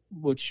fit,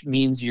 which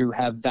means you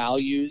have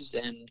values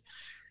and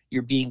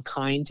you're being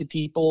kind to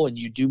people and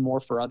you do more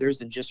for others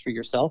than just for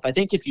yourself. I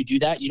think if you do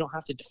that, you don't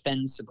have to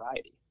defend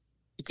sobriety.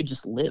 You could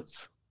just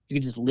live. You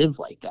could just live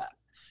like that.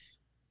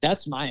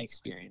 That's my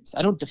experience.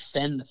 I don't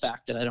defend the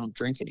fact that I don't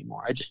drink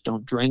anymore. I just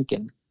don't drink,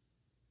 and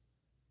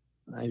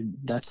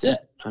that's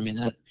it. I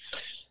mean,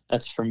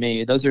 that's for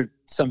me. Those are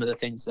some of the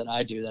things that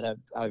I do that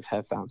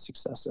I've found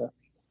success at.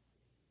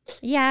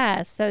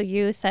 Yeah. So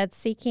you said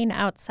seeking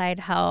outside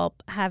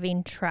help,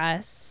 having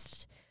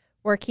trust,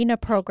 working a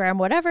program,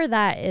 whatever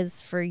that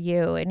is for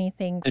you,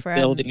 anything and from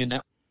building a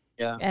network.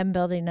 Yeah. And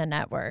building a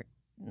network.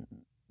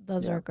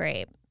 Those are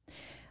great.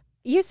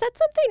 You said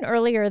something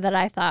earlier that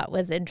I thought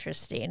was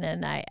interesting,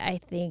 and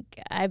I think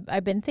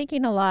I've been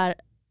thinking a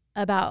lot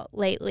about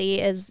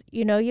lately is,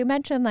 you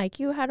mentioned like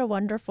you had a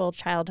wonderful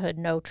childhood,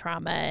 no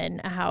trauma,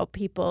 and how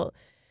people,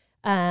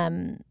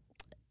 when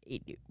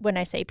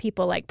I say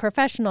people, like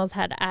professionals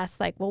had asked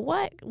like, well,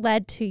 what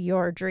led to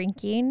your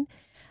drinking?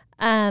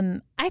 I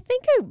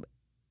think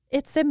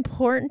it's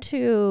important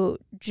to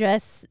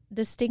just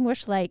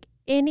distinguish, like,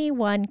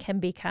 anyone can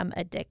become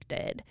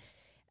addicted.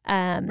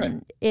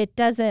 Right. It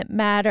doesn't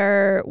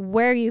matter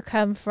where you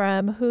come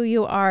from, who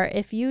you are.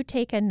 If you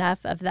take enough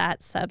of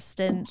that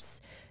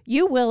substance,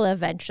 you will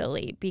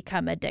eventually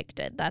become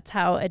addicted. That's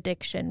how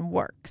addiction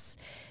works.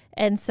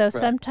 And so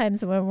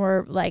sometimes when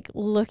we're like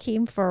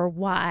looking for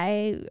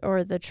why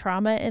or the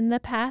trauma in the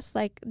past,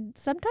 like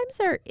sometimes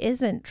there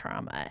isn't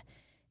trauma,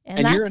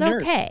 and that's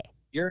okay.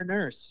 You're a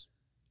nurse.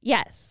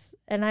 Yes.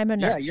 And I'm a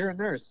nurse. Yeah, you're a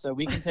nurse, so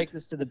we can take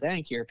this to the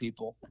bank here,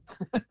 people.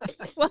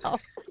 Well,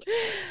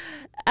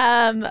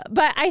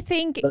 but I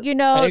think,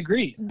 I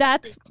agree.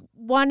 That's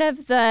one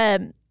of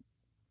the,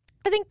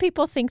 I think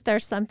people think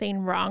there's something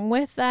wrong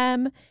with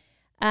them.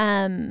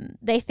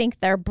 They think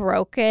they're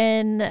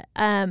broken,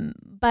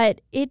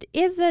 but it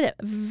is a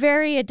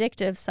very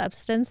addictive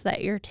substance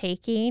that you're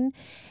taking,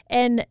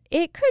 and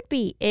it could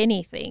be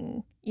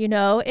anything.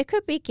 It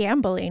could be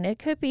gambling, it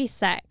could be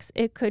sex,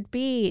 it could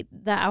be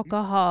the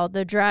alcohol,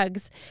 the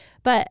drugs,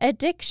 but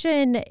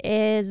addiction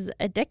is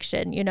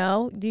addiction.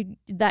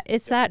 That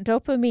it's that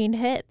dopamine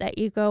hit that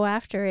you go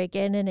after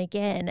again and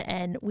again,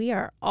 and we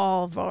are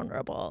all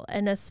vulnerable,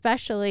 and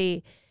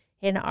especially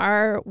in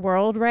our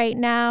world right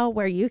now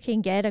where you can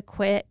get a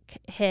quick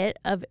hit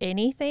of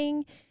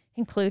anything,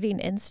 including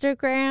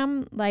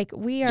Instagram, like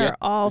we are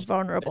all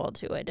vulnerable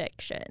to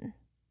addiction.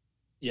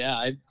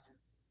 Yeah,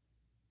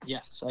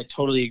 Yes, I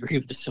totally agree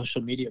with the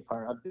social media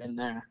part. I've been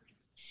there.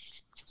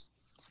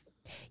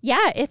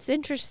 Yeah, it's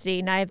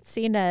interesting. I've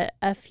seen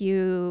a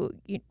few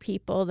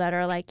people that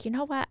are like, you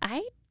know what,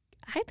 I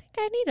think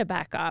I need to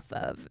back off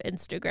of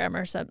Instagram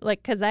or something,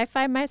 like, because I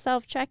find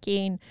myself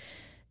checking,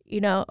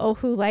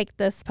 who liked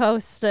this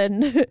post,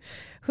 and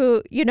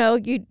who,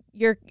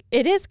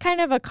 it is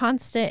kind of a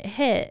constant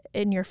hit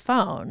in your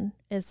phone.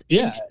 It's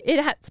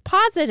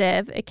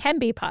positive. It can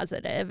be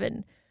positive,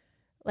 and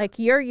like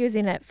you're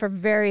using it for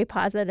very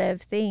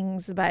positive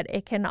things, but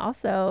it can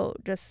also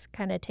just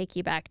kind of take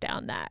you back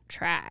down that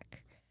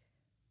track.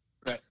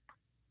 Right.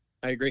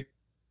 I agree.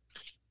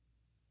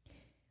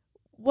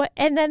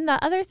 And then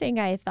the other thing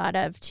I thought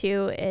of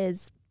too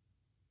is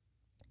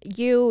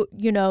you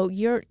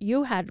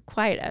had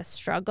quite a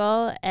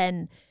struggle,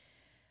 and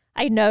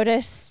I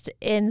noticed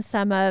in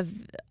some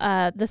of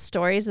the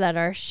stories that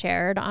are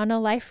shared on A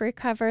Life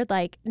Recovered,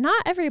 like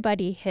not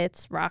everybody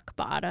hits rock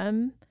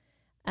bottom.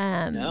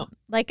 No.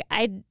 Like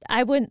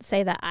I wouldn't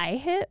say that I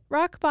hit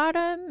rock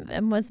bottom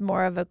and was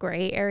more of a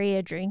gray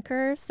area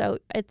drinker. So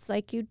it's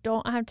like you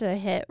don't have to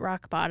hit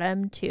rock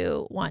bottom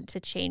to want to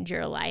change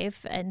your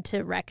life and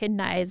to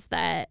recognize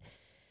that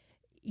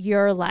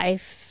your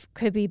life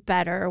could be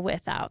better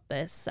without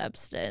this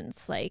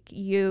substance. Like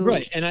you.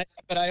 Right.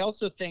 But I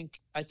also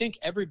think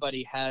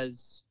everybody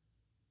hits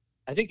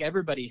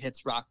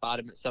rock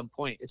bottom at some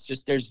point. It's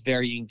just there's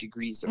varying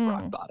degrees of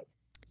rock bottom.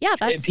 Yeah,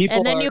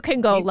 and then you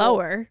can go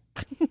lower.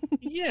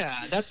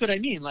 Yeah, that's what I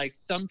mean. Like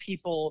some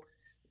people,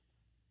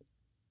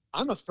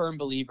 I'm a firm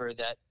believer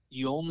that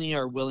you only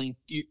are willing,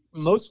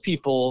 most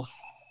people,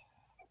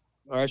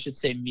 or I should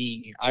say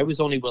me, I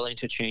was only willing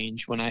to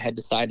change when I had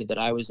decided that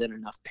I was in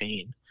enough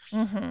pain.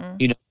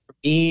 Mm-hmm.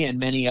 me and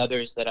many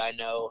others that I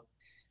know,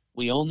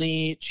 we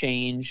only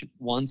change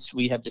once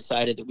we have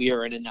decided that we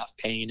are in enough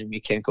pain and we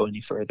can't go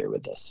any further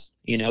with this,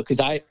 because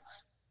I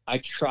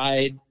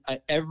tried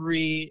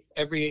every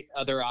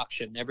other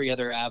option, every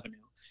other avenue.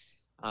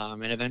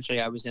 And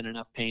eventually I was in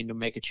enough pain to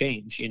make a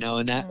change,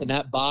 and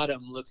that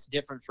bottom looks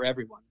different for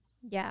everyone.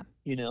 Yeah.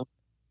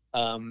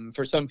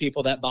 For some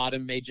people that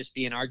bottom may just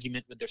be an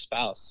argument with their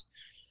spouse.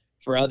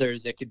 For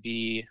others, it could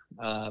be,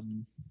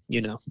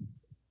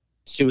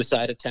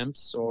 suicide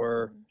attempts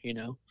or,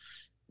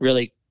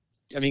 really,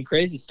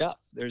 crazy stuff.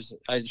 There's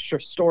a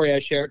story I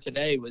shared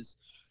today was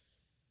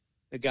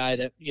a guy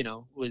that,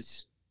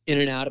 was in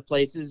and out of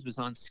places, was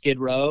on Skid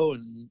Row.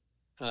 And,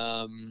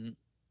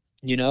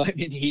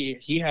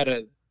 he had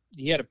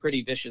a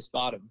pretty vicious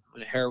bottom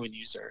and a heroin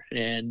user.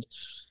 And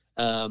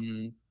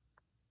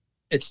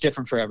it's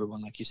different for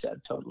everyone, like you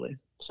said, totally.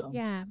 So,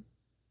 yeah.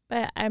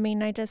 But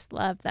I just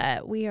love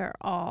that we are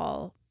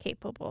all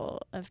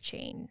capable of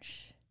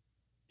change.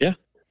 Yeah,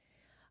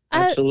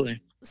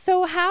 absolutely.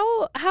 So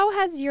how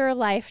has your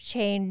life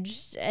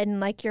changed and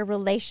like your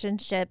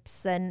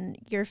relationships and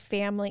your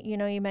family?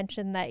 You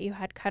mentioned that you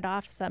had cut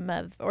off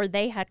or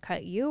they had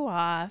cut you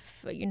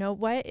off.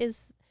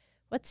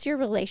 What's your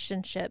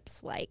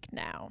relationships like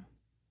now?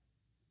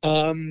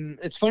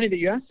 It's funny that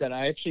you asked that.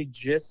 I actually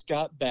just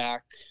got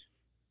back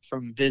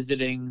from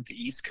visiting the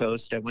East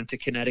Coast. I went to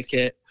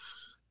Connecticut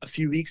a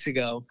few weeks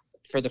ago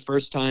for the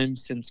first time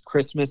since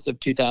Christmas of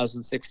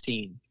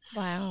 2016.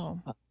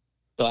 Wow.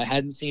 So I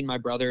hadn't seen my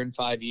brother in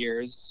 5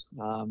 years.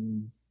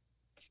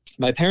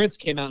 My parents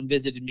came out and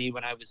visited me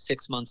when I was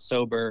 6 months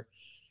sober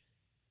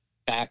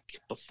back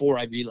before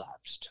I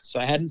relapsed. So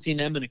I hadn't seen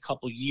them in a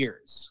couple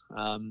years.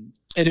 And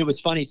it was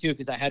funny too,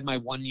 because I had my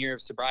 1 year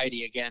of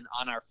sobriety again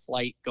on our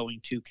flight going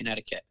to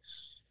Connecticut.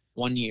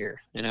 1 year.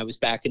 And I was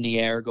back in the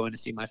air going to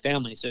see my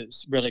family. So it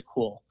was really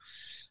cool.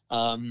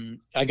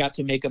 I got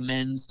to make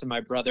amends to my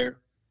brother.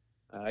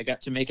 I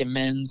got to make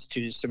amends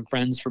to some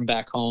friends from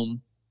back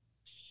home.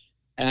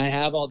 And I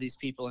have all these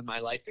people in my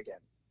life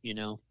again,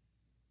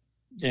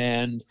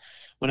 And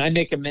when I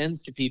make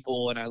amends to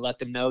people and I let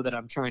them know that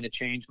I'm trying to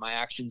change my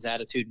actions,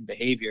 attitude, and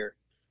behavior,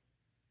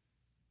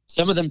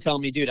 some of them tell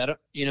me, dude,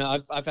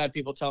 I've had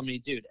people tell me,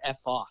 dude,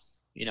 F off.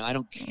 I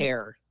don't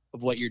care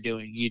of what you're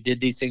doing. You did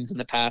these things in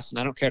the past and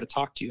I don't care to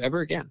talk to you ever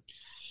again.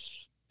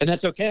 And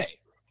that's okay.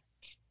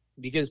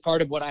 Because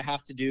part of what I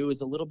have to do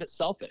is a little bit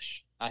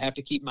selfish. I have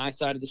to keep my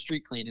side of the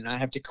street clean, and I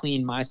have to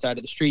clean my side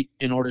of the street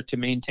in order to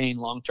maintain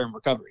long-term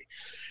recovery.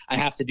 I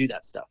have to do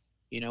that stuff.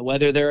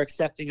 Whether they're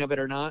accepting of it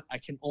or not, I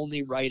can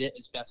only write it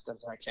as best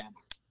as I can.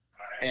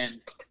 And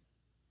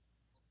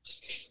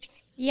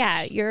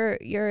yeah,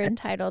 you're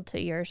entitled to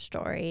your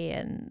story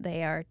and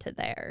they are to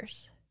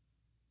theirs.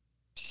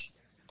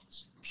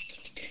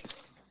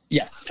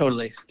 Yes,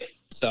 totally.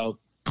 So,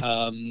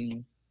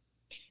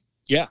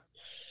 yeah.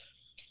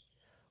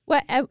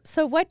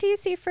 So what do you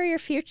see for your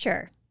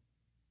future?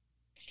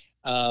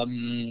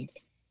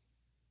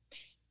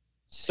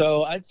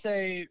 So I'd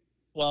say,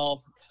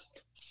 well,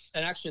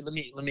 and actually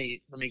let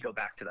me go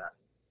back to that.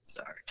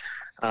 Sorry.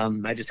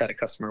 I just had a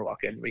customer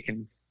walk in. We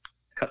can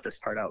cut this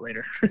part out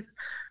later.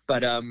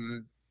 But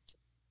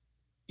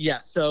yeah,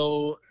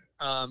 so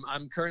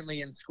I'm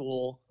currently in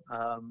school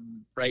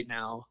right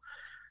now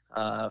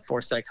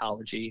for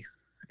psychology,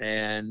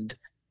 and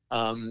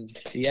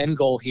the end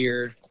goal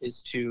here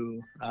is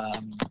to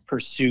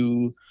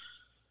pursue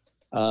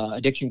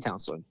addiction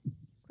counseling.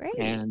 Great.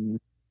 And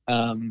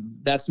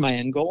that's my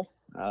end goal.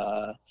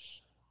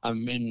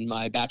 I'm in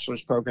my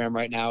bachelor's program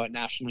right now at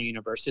National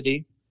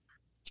University.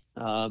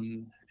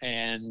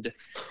 And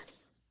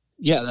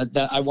yeah,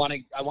 that I want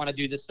to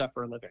do this stuff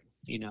for a living.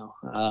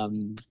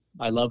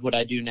 I love what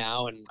I do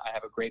now, and I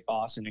have a great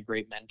boss and a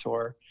great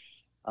mentor.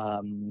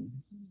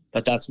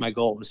 But that's my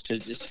goal, is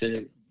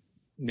to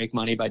make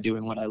money by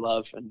doing what I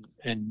love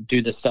and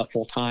do this stuff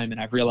full time.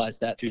 And I've realized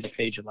that through the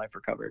page of Life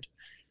Recovered.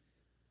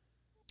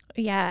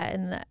 Yeah.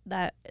 And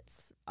that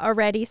it's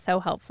already so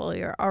helpful.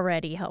 You're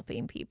already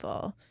helping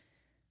people.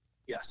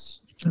 Yes.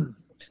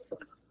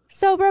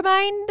 So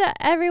remind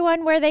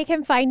everyone where they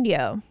can find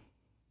you.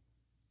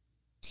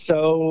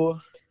 So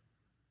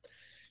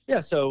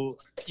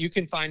you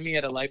can find me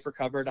at A Life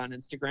Recovered on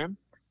Instagram.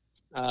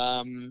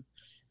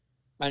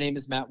 My name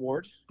is Matt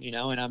Ward,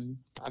 and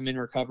I'm in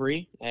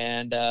recovery,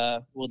 and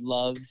would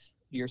love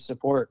your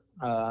support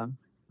on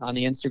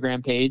the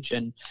Instagram page.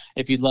 And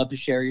if you'd love to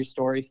share your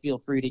story, feel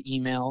free to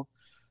email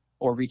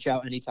or reach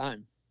out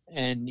anytime.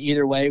 And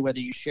either way, whether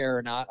you share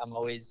or not, I'm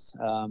always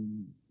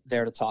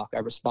there to talk. I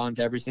respond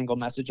to every single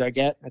message I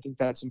get. I think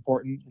that's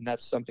important, and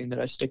that's something that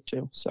I stick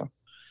to. So,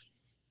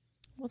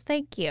 well,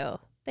 thank you.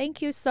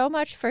 Thank you so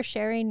much for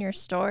sharing your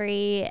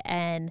story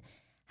and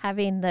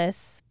having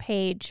this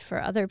page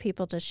for other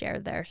people to share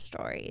their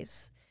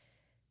stories.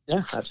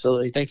 Yeah,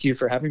 absolutely. Thank you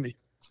for having me.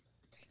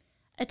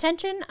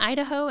 Attention,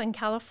 Idaho and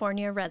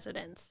California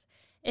residents.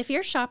 If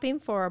you're shopping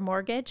for a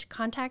mortgage,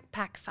 contact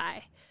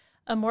PacFi,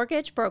 a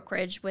mortgage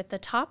brokerage with the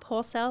top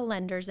wholesale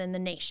lenders in the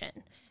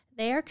nation.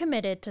 They are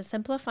committed to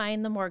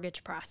simplifying the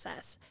mortgage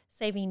process,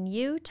 saving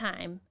you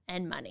time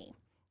and money.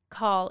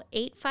 Call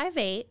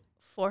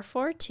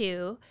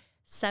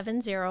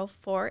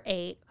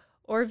 858-442-7048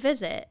 or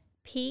visit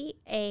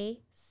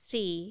pacfi.com.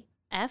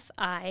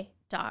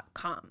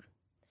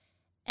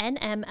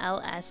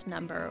 NMLS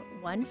number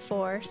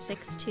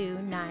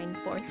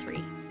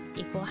 1462943,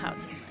 Equal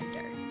Housing Lender.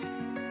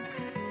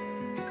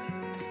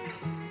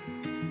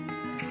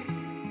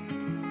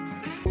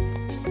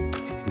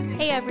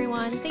 Hey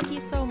everyone, thank you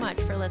so much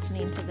for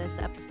listening to this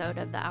episode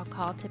of the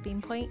Alcohol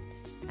Tipping Point.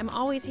 I'm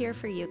always here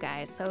for you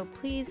guys, so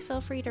please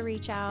feel free to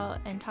reach out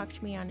and talk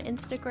to me on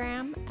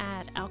Instagram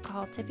at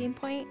Alcohol Tipping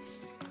Point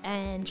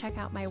and check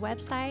out my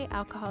website,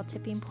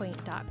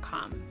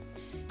 alcoholtippingpoint.com.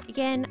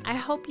 Again, I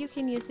hope you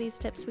can use these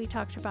tips we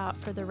talked about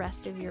for the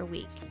rest of your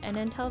week. And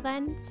until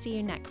then, see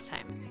you next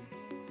time.